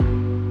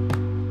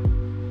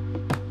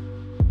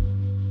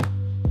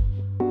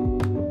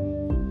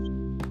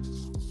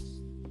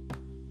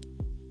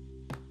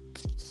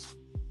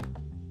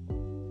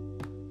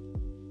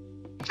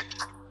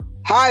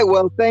Hi,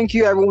 well, thank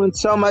you everyone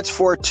so much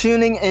for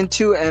tuning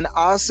into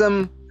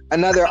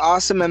another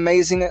awesome,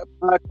 amazing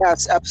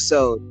podcast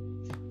episode.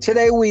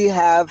 Today we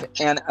have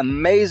an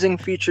amazing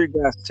featured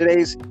guest.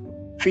 Today's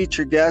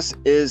featured guest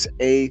is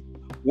a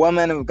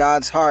woman of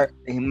God's heart,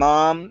 a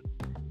mom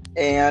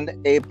and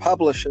a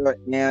publisher,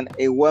 and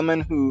a woman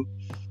who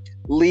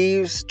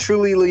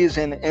truly leaves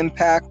an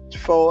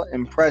impactful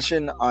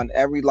impression on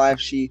every life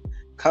she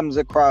comes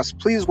across.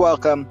 Please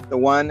welcome the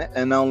one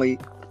and only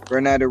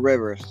Bernetta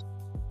Rivers.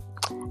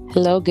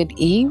 Hello, good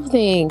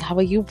evening. How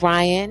are you,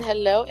 Brian?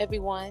 Hello,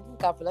 everyone.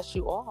 God bless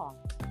you all.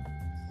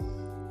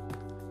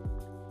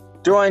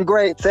 Doing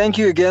great. Thank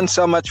you again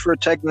so much for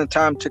taking the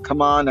time to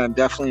come on. I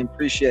definitely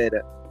appreciate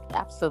it.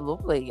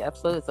 Absolutely.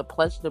 It's a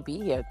pleasure to be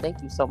here.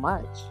 Thank you so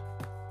much.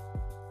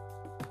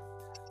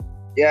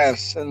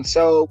 Yes. And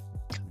so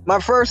my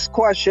first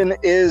question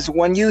is,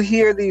 when you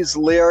hear these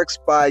lyrics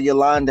by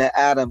Yolanda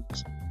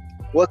Adams,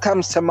 what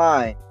comes to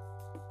mind?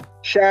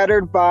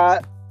 Shattered,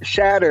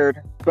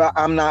 but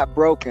I'm not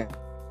broken.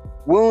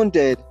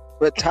 Wounded,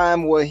 but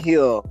time will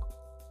heal.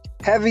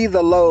 Heavy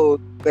the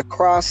load, the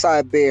cross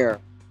I bear.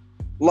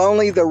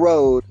 Lonely the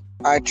road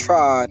I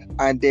trod,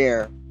 I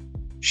dare.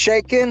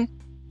 Shaken,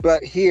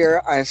 but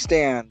here I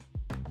stand.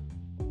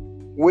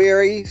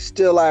 Weary,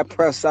 still I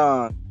press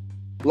on.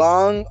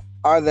 Long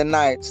are the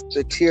nights,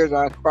 the tears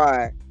I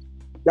cry.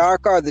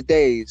 Dark are the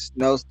days,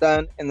 no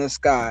sun in the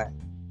sky.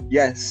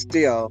 Yet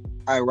still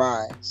I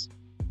rise.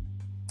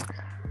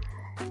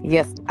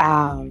 Yes,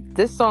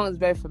 this song is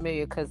very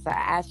familiar because I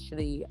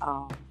actually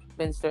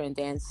ministered and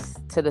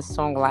danced to this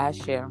song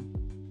last year.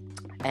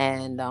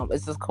 And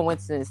it's just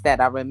coincidence that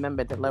I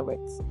remember the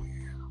lyrics.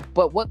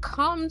 But what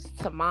comes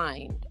to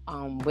mind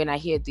when I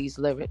hear these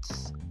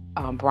lyrics,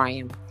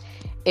 Brian,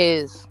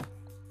 is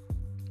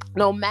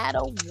no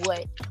matter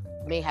what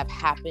may have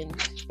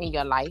happened in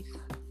your life,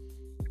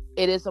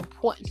 it is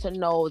important to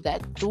know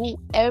that through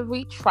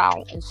every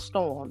trial and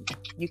storm,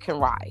 you can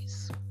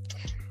rise.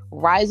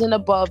 Rising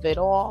above it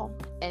all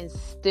and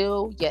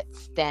still yet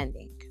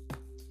standing.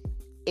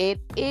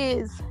 It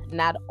is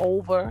not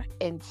over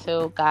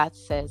until God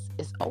says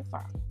it's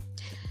over.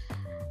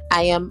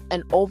 I am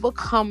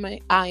overcoming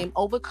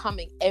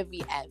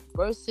every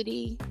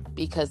adversity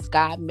because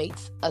God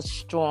makes us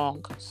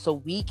strong so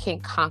we can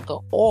conquer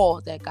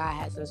all that God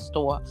has in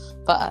store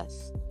for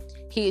us.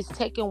 He is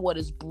taking what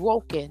is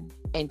broken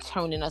and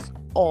turning us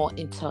all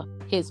into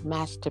his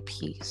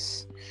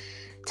masterpiece.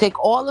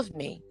 Take all of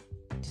me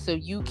so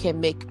you can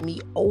make me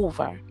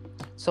over,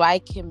 so I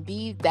can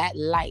be that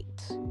light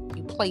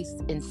you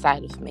placed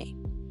inside of me.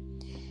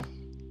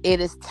 It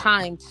is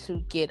time to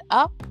get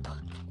up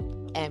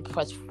and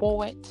press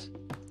forward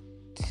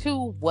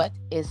to what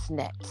is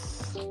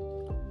next.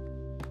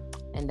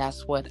 And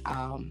that's what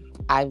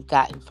I've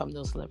gotten from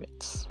those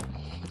lyrics.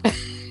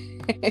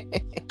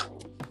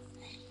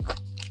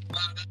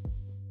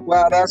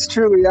 Wow, that's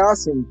truly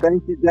awesome.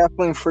 Thank you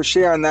definitely for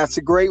sharing. That's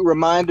a great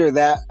reminder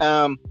that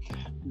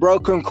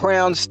broken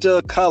crowns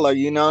still color.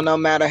 No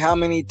matter how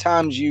many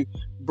times you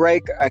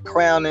break a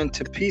crown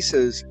into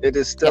pieces, it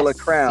is still a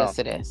crown. Yes,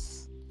 it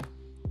is.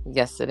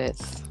 Yes, it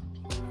is.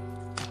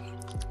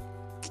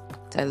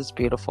 That is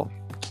beautiful.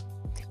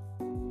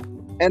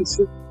 And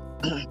so,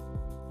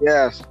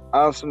 yes,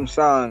 awesome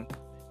song.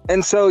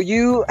 And so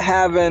you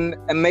have an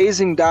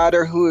amazing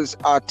daughter who is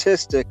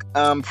autistic.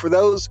 For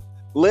those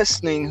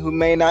listening who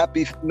may not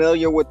be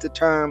familiar with the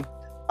term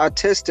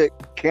autistic,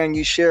 can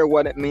you share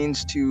what it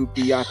means to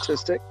be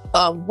autistic?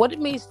 What it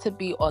means to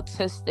be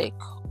autistic,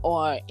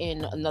 or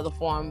in another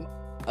form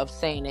of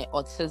saying it,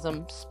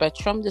 autism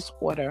spectrum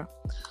disorder,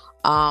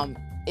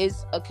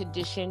 is a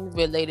condition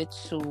related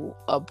to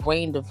a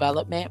brain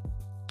development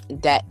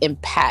that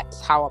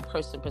impacts how a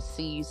person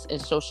perceives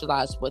and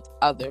socializes with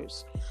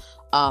others,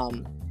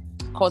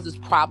 causes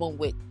problem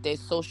with their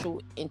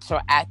social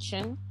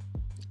interaction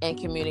and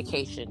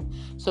communication.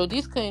 So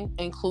these can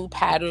include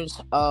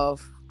patterns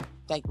of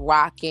like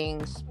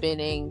rocking,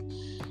 spinning,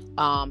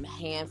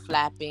 hand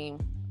flapping,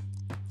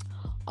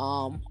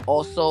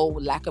 also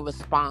lack of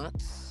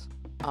response,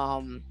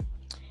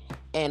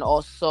 and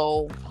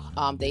also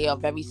they are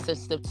very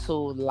sensitive to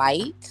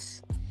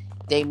light.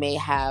 They may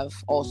have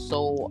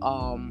also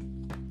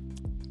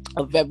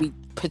a very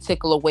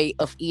particular way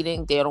of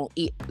eating. They don't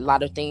eat a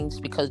lot of things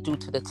because due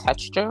to the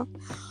texture.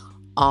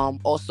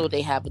 Also,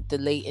 they have a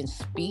delay in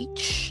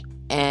speech,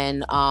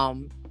 and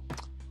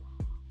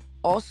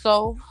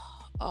also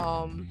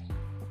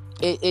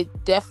it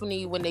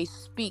definitely, when they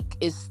speak,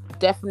 is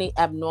definitely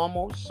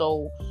abnormal.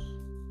 So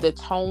the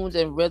tones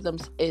and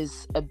rhythms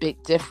is a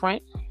bit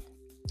different.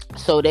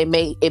 So it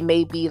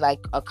may be like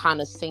a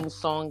kind of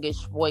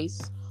sing-songish voice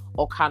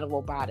or kind of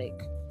robotic.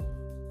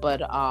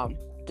 But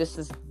this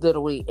is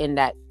literally in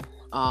that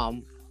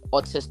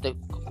autistic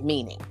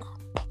meaning,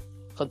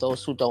 for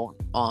those who don't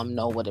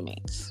know what it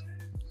means.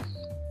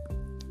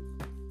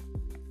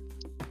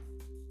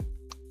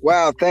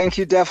 Wow, thank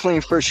you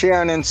definitely for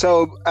sharing. And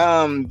so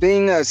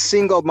being a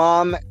single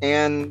mom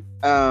and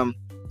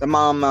the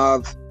mom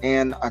of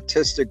an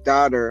autistic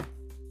daughter,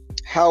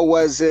 how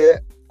was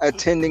it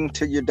attending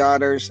to your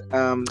daughter's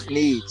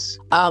needs?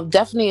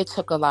 Definitely, it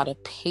took a lot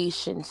of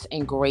patience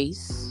and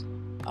grace.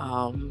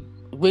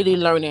 Really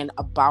learning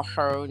about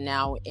her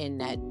now in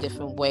that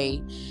different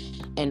way,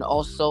 and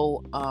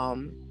also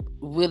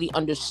really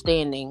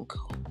understanding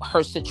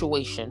her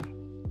situation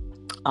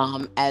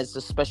as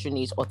a special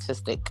needs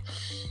autistic,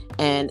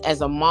 and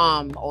as a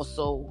mom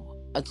also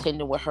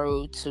attending with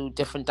her to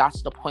different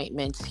doctor's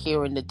appointments,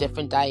 hearing the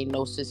different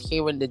diagnoses,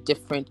 hearing the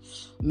different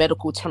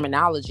medical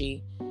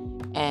terminology,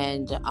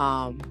 and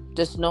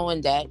just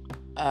knowing that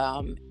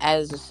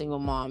as a single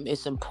mom,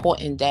 it's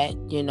important that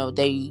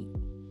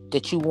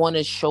that you want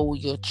to show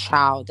your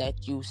child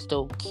that you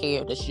still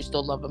care, that you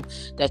still love them,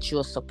 that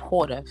you're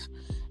supportive.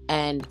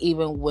 And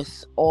even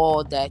with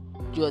all that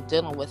you're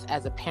dealing with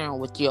as a parent,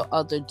 with your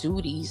other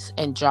duties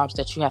and jobs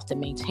that you have to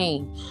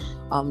maintain,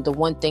 the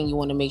one thing you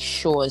want to make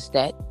sure is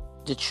that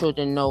the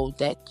children know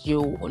that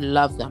you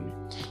love them.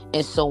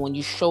 And so when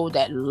you show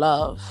that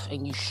love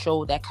and you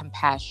show that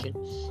compassion,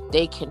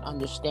 they can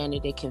understand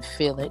it, they can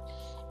feel it,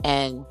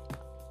 and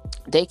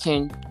they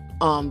can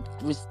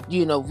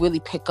really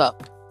pick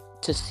up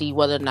to see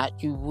whether or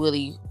not you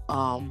really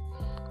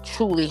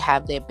truly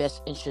have their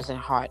best interests in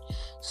heart.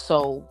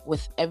 So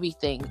with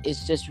everything,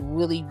 it's just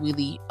really,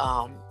 really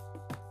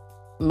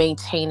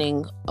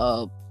maintaining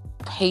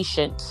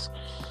patience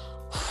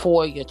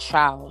for your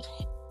child,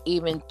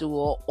 even through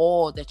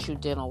all that you're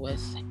dealing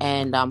with.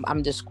 And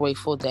I'm just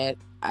grateful that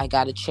I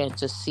got a chance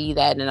to see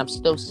that, and I'm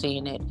still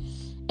seeing it,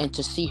 and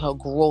to see her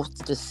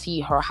growth, to see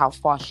her how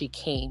far she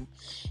came,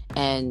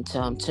 and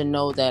to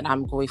know that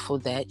I'm grateful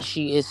that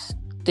she is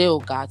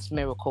still God's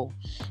miracle,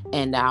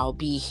 and I'll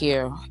be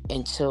here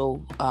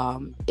until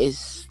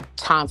it's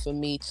time for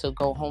me to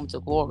go home to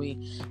glory,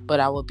 but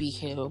I will be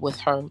here with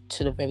her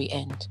to the very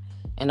end,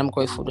 and I'm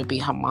grateful to be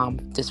her mom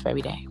this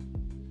very day.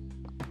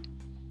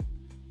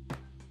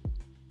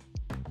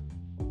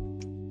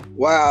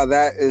 Wow,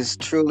 that is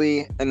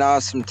truly an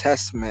awesome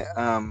testament.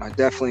 I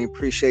definitely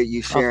appreciate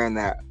you sharing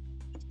that.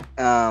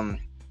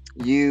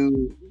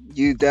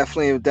 You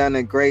definitely have done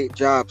a great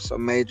job. So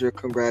major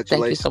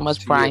congratulations. Thank you so much,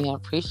 to Brian. you. I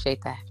appreciate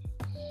that.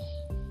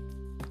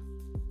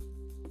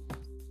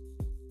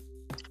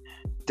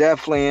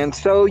 Definitely. And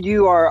so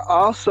you are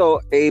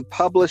also a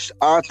published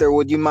author.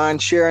 Would you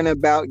mind sharing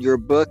about your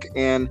book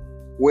and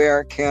where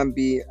it can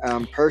be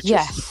purchased?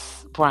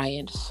 Yes,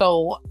 Brian.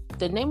 So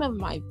the name of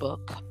my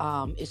book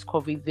is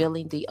called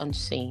Revealing the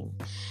Unseen.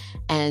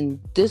 And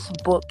this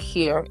book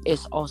here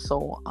is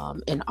also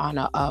in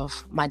honor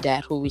of my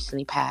dad, who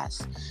recently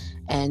passed.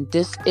 And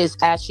this is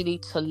actually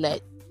to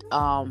let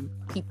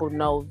people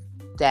know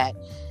that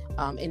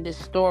in this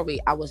story,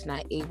 I was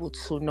not able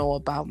to know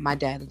about my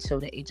dad until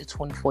the age of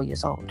 24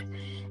 years old.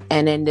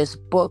 And in this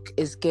book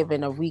is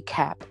given a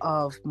recap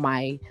of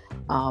my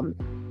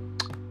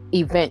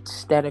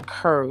events that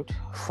occurred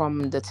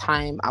from the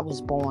time I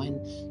was born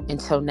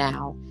until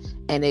now.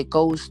 And it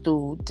goes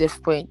through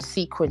different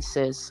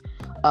sequences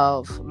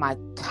of my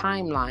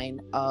timeline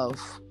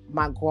of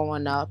my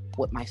growing up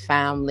with my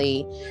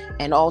family,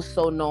 and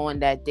also knowing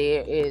that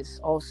there is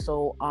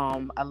also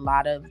a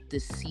lot of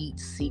deceit,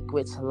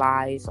 secrets,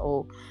 lies,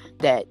 or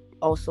that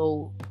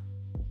also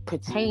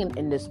pertain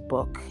in this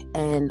book.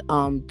 And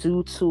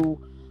due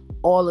to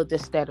all of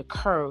this that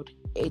occurred,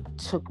 it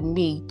took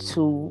me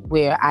to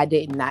where I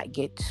did not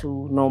get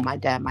to know my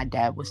dad. My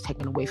dad was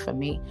taken away from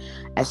me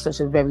at such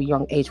a very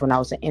young age when I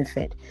was an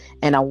infant.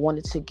 And I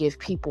wanted to give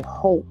people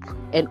hope,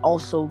 and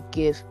also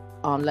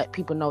let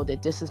people know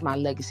that this is my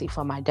legacy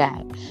for my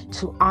dad,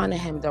 to honor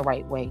him the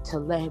right way, to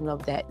let him know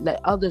that, let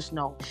others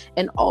know,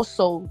 and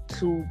also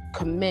to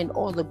commend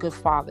all the good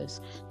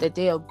fathers, that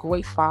there are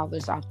great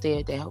fathers out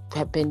there that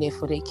have been there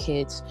for their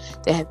kids,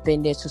 that have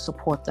been there to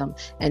support them.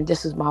 And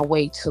this is my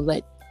way to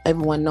let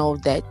everyone know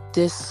that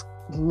this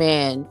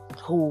man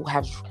who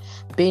has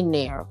been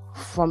there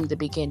from the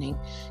beginning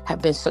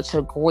have been such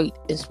a great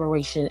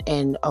inspiration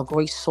and a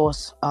great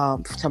source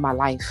to my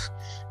life.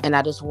 And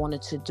I just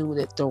wanted to do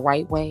it the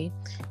right way,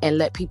 and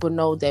let people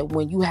know that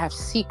when you have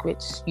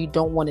secrets, you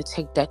don't want to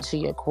take that to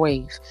your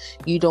grave.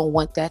 You don't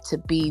want that to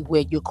be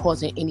where you're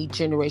causing any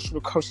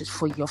generational curses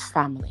for your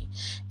family.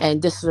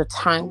 And this is a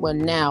time where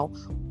now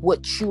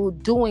what you're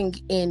doing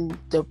in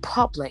the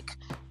public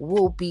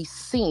will be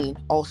seen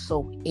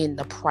also in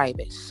the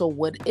private. So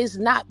what is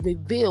not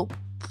revealed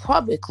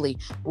publicly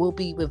will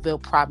be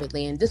revealed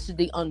privately. And this is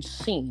the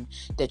unseen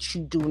that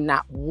you do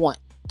not want.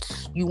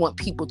 You want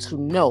people to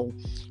know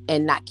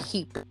and not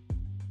keep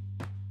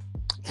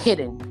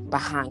hidden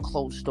behind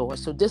closed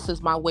doors. So this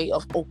is my way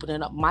of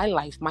opening up my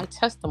life, my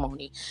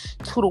testimony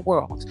to the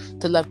world,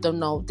 to let them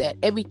know that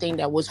everything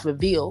that was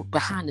revealed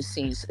behind the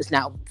scenes is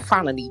now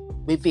finally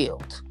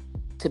revealed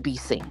to be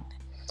seen.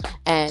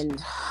 And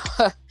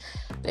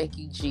thank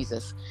you,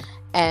 Jesus.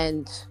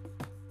 And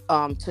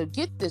to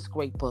get this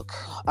great book,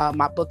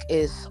 my book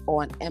is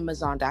on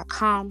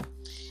Amazon.com.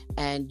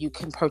 And you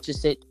can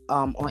purchase it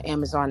on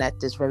Amazon at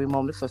this very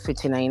moment for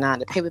 $15.99,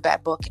 the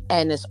paperback book.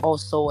 And it's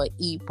also an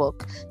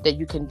ebook that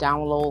you can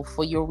download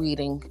for your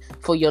reading,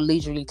 for your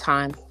leisurely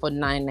time, for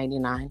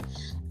 $9.99.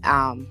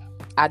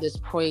 I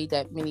just pray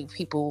that many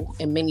people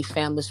and many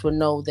families will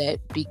know that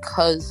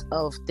because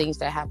of things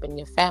that happen in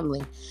your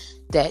family,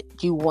 that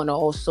you want to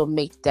also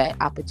make that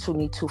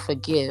opportunity to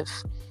forgive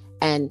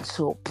and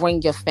to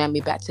bring your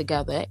family back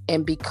together.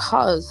 And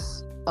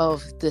because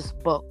of this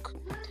book,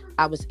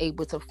 I was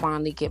able to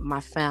finally get my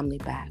family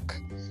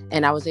back.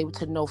 And I was able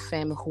to know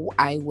family who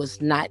I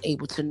was not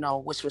able to know,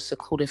 which was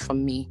secluded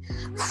from me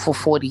for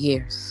 40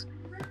 years.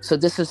 So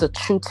this is a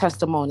true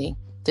testimony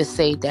to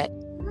say that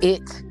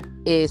it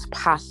is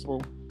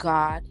possible.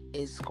 God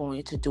is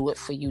going to do it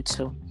for you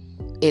too.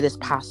 It is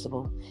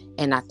possible.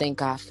 And I thank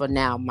God for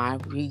now my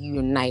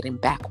reuniting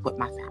back with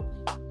my family.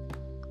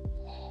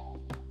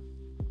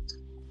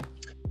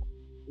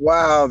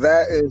 Wow,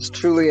 that is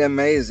truly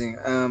amazing.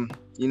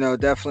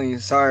 Definitely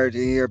sorry to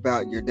hear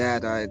about your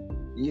dad. I,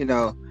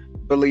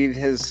 believe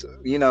his,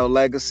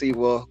 legacy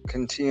will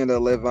continue to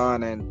live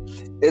on. And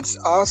it's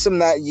awesome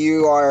that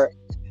you are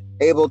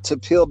able to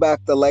peel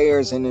back the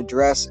layers and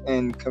address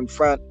and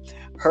confront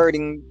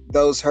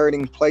those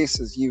hurting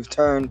places. You've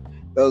turned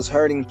those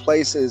hurting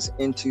places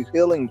into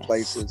healing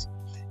places.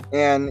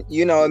 And,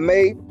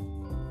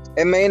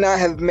 it may not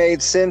have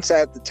made sense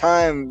at the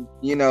time,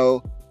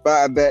 but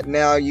I bet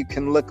now you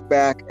can look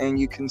back and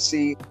you can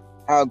see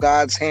how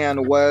God's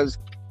hand was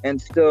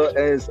and still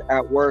is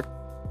at work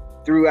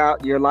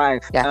throughout your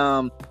life.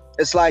 Yeah.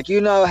 It's like,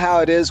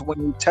 how it is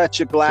when you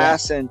touch a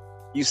glass and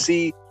you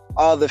see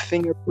all the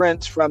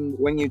fingerprints from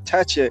when you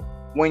touch it.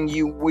 When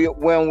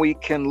we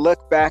can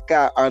look back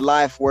at our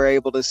life, we're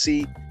able to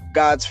see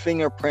God's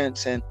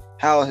fingerprints and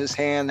how his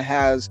hand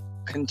has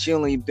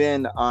continually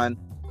been on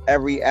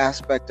every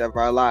aspect of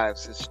our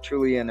lives. It's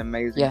truly an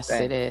amazing thing. Yes,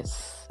 it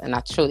is. And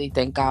I truly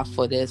thank God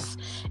for this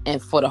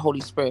and for the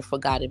Holy Spirit for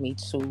guiding me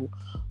to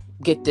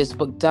get this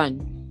book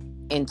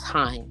done in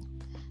time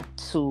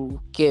to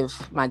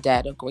give my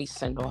dad a great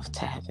send-off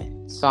to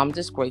heaven. So I'm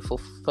just grateful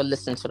for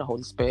listening to the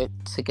Holy Spirit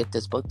to get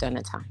this book done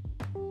in time.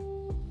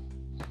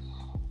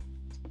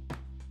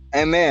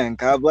 Amen.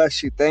 God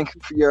bless you. Thank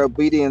you for your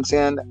obedience.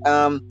 And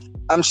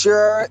I'm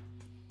sure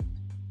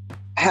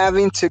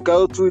having to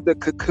go through the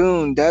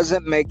cocoon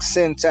doesn't make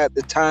sense at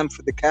the time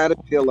for the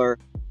caterpillar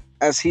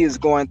as he is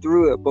going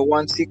through it. But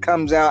once he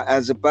comes out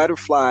as a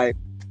butterfly,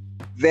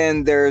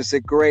 then there's a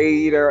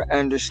greater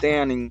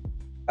understanding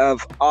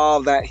of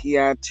all that he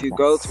had to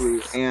go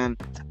through, and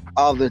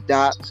all the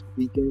dots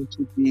begin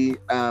to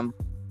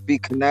be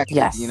connected.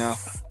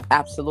 Yes,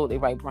 absolutely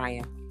right,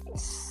 Brian.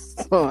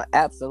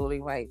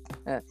 Absolutely right.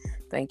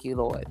 Thank you,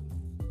 Lord.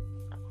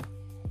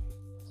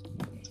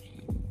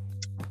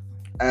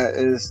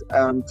 Is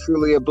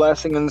truly a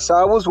blessing. And so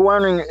I was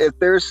wondering if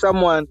there's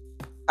someone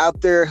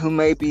out there who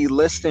may be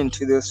listening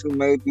to this, who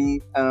may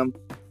be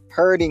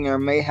hurting or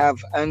may have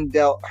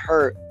undealt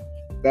hurt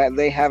that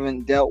they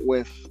haven't dealt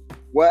with.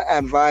 What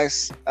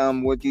advice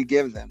would you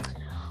give them?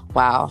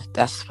 Wow,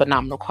 that's a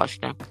phenomenal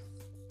question.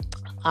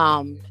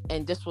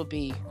 And this would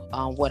be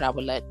what I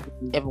would let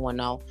everyone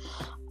know.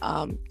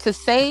 To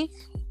say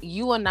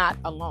you are not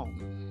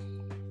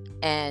alone.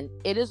 And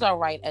it is all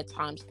right at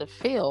times to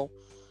feel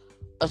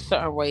a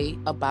certain way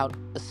about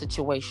a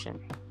situation.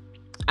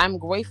 I'm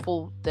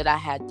grateful that I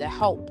had the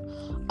help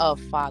of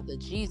Father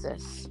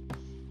Jesus,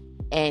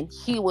 and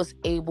he was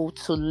able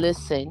to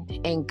listen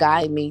and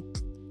guide me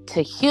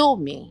to heal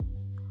me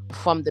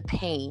from the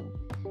pain.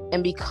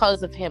 And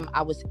because of him,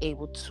 I was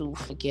able to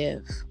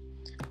forgive.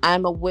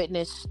 I'm a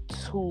witness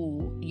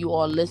to you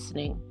all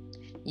listening.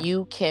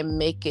 You can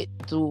make it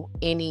through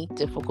any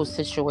difficult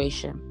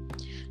situation.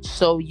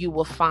 So you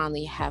will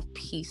finally have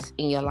peace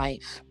in your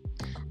life.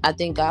 I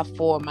thank God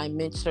for my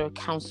mentor,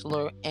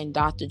 counselor, and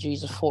Dr.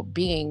 Jesus for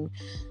being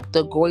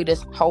the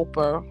greatest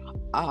helper,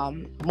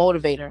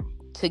 motivator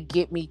to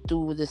get me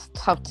through this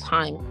tough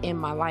time in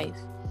my life.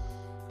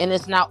 And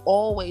it's not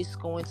always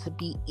going to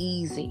be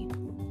easy,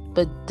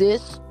 but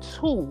this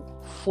too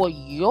for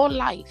your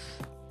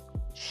life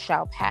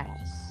shall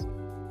pass.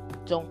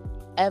 Don't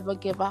ever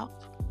give up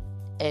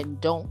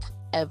and don't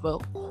ever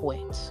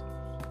quit.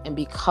 And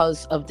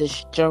because of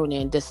this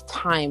journey and this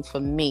time for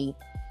me,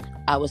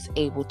 I was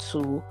able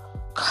to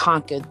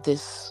conquer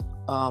this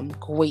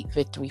great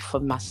victory for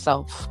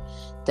myself,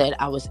 that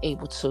I was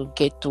able to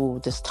get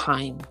through this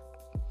time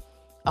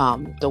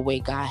the way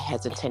God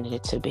has intended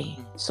it to be.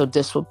 So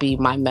this would be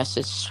my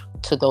message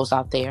to those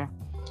out there.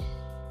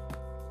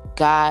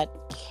 God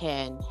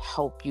can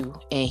help you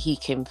and he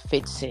can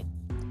fix it.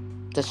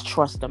 Just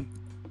trust him.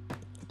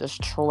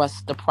 Just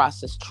trust the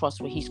process.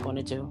 Trust what he's going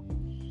to do.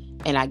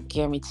 And I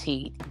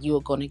guarantee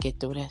you're going to get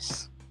through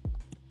this.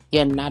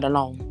 You're not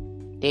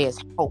alone. There's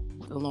hope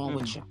along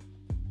with you.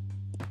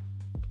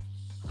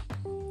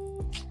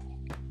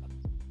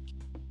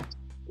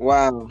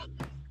 Wow.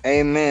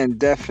 Amen.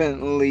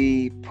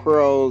 Definitely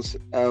pearls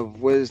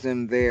of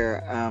wisdom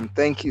there.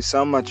 Thank you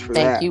so much for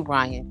that. Thank you,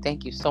 Brian.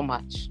 Thank you so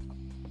much.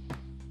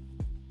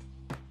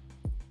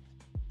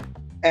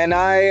 And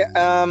I,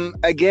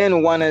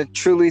 again, want to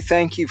truly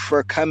thank you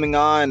for coming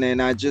on.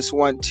 And I just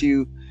want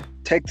to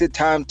take the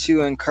time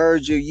to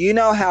encourage you. You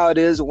know how it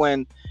is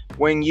when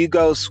you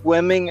go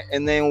swimming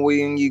and then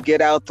when you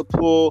get out the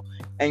pool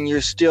and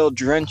you're still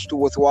drenched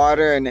with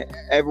water, and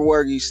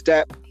everywhere you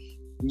step,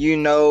 you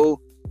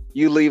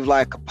leave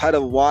like a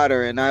puddle of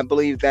water. And I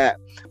believe that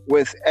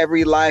with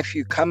every life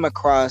you come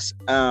across,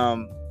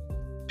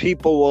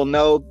 people will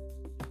know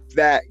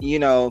that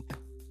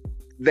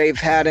they've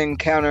had an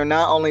encounter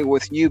not only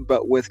with you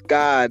but with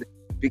God,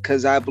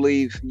 because I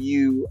believe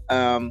you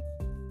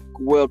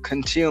will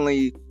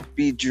continually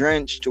be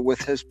drenched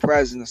with His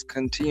presence,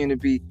 continue to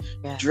be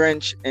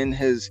drenched in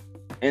His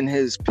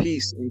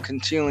peace, and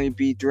continually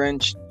be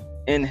drenched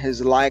in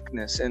His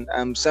likeness.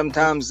 And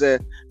sometimes the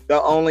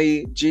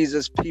only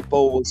Jesus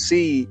people will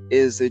see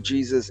is the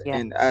Jesus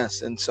in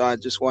us. And so I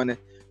just want to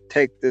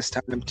take this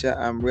time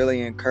to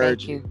really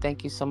encourage you.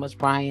 Thank you so much,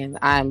 Brian.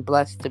 I'm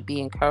blessed to be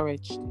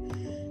encouraged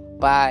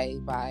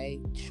by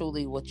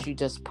truly what you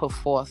just put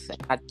forth.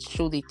 I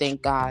truly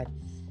thank God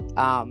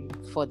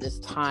for this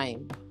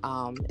time.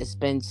 It's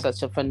been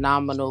such a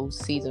phenomenal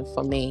season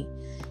for me,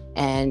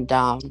 and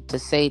to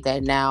say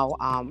that now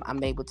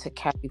I'm able to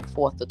carry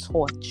forth the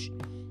torch,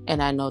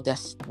 and I know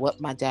that's what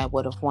my dad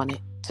would have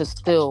wanted, to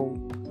still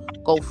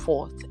go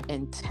forth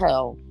and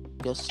tell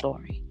your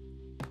story.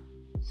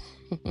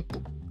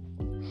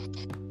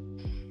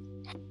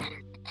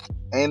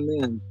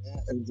 Amen.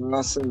 That is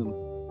awesome.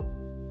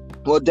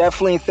 Well,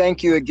 definitely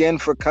thank you again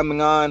for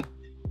coming on.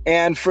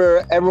 And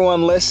for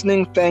everyone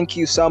listening, thank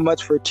you so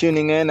much for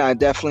tuning in. I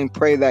definitely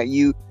pray that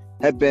you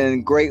have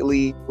been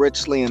greatly,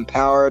 richly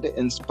empowered,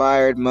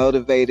 inspired,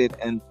 motivated,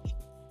 and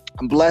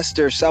blessed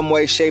in some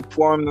way, shape,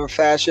 form, or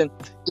fashion.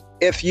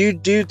 If you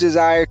do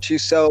desire to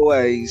sow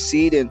a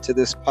seed into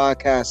this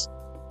podcast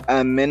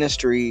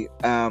ministry,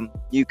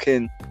 you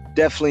can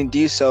definitely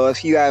do so.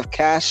 If you have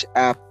Cash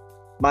App,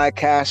 my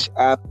Cash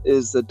App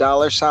is the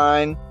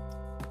 $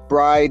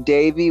 Bry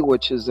Davy,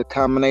 which is a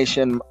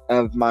combination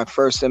of my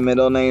first and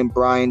middle name,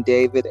 Brian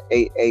David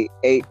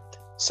 888.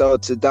 So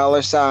it's a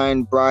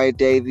 $ Bry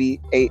Davy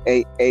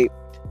 888.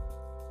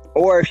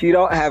 Or if you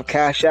don't have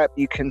Cash App,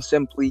 you can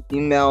simply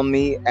email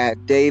me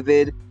at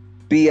David,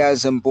 B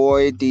as in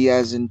boy, D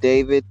as in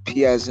David,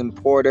 P as in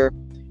Porter,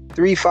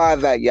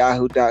 35 at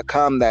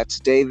yahoo.com.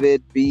 That's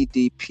David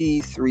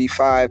BDP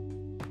 35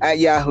 at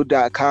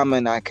yahoo.com,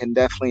 and I can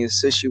definitely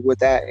assist you with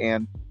that.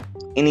 And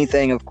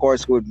anything, of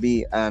course, would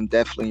be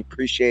definitely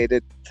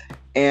appreciated.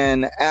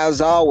 And as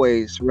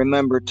always,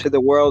 remember, to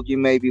the world, you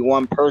may be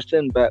one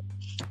person, but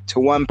to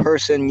one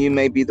person, you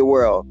may be the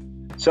world.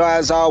 So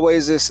as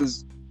always, this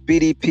is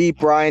BDP,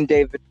 Brian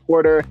David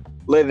Porter,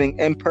 living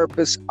in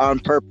purpose, on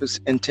purpose,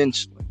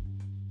 intentionally.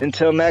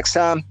 Until next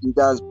time, you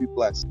guys be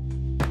blessed.